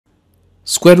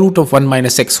Square root of 1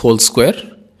 minus x whole square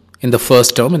in the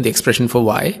first term in the expression for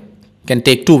y can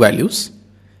take two values.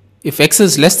 If x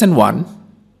is less than 1,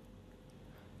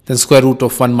 then square root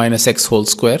of 1 minus x whole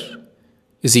square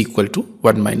is equal to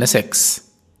 1 minus x.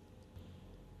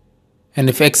 And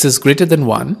if x is greater than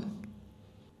 1,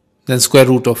 then square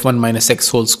root of 1 minus x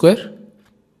whole square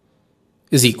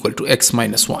is equal to x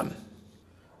minus 1.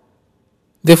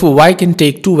 Therefore, y can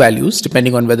take two values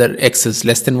depending on whether x is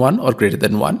less than 1 or greater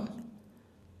than 1.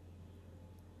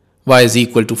 Y is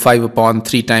equal to 5 upon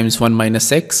 3 times 1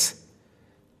 minus x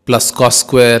plus cos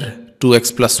square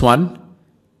 2x plus 1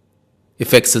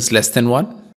 if x is less than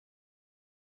 1.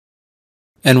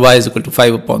 And y is equal to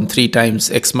 5 upon 3 times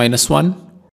x minus 1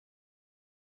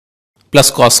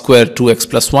 plus cos square 2x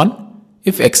plus 1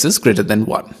 if x is greater than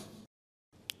 1.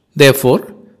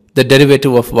 Therefore, the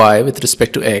derivative of y with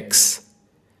respect to x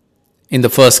in the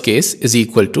first case is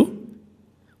equal to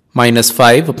minus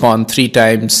 5 upon 3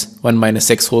 times 1 minus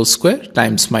x whole square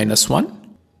times minus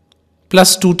 1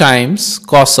 plus 2 times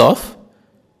cos of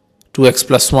 2x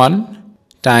plus 1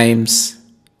 times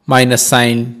minus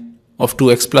sine of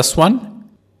 2x plus 1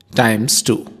 times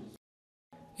 2.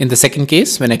 In the second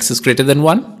case, when x is greater than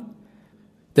 1,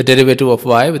 the derivative of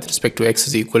y with respect to x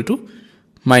is equal to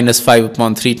minus 5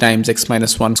 upon 3 times x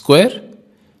minus 1 square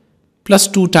plus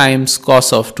 2 times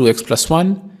cos of 2x plus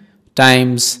 1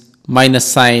 times minus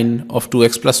sine of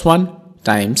 2x plus 1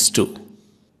 times 2.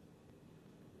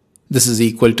 This is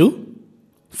equal to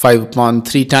 5 upon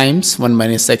 3 times 1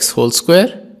 minus x whole square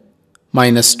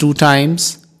minus 2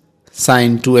 times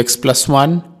sine 2x plus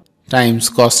 1 times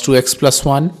cos 2x plus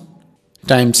 1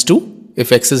 times 2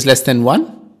 if x is less than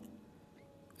 1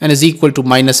 and is equal to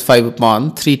minus 5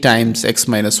 upon 3 times x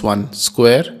minus 1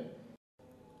 square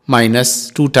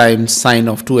minus 2 times sine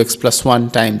of 2x plus 1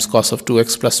 times cos of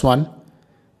 2x plus 1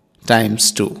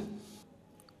 times 2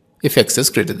 if x is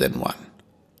greater than 1.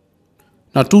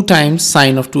 Now 2 times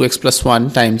sine of 2x plus 1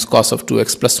 times cos of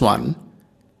 2x plus 1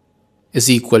 is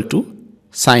equal to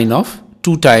sine of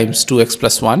 2 times 2x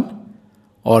plus 1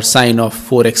 or sine of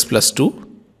 4x plus 2.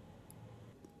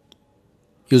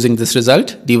 Using this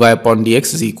result, dy upon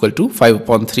dx is equal to 5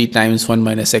 upon 3 times 1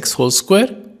 minus x whole square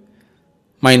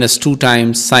minus 2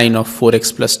 times sine of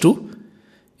 4x plus 2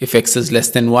 if x is less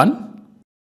than 1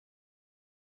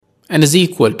 and is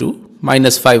equal to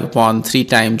minus 5 upon 3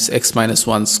 times x minus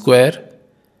 1 square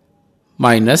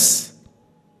minus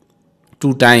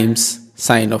 2 times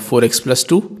sine of 4x plus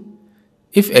 2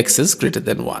 if x is greater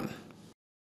than 1.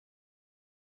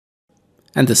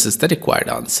 And this is the required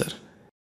answer.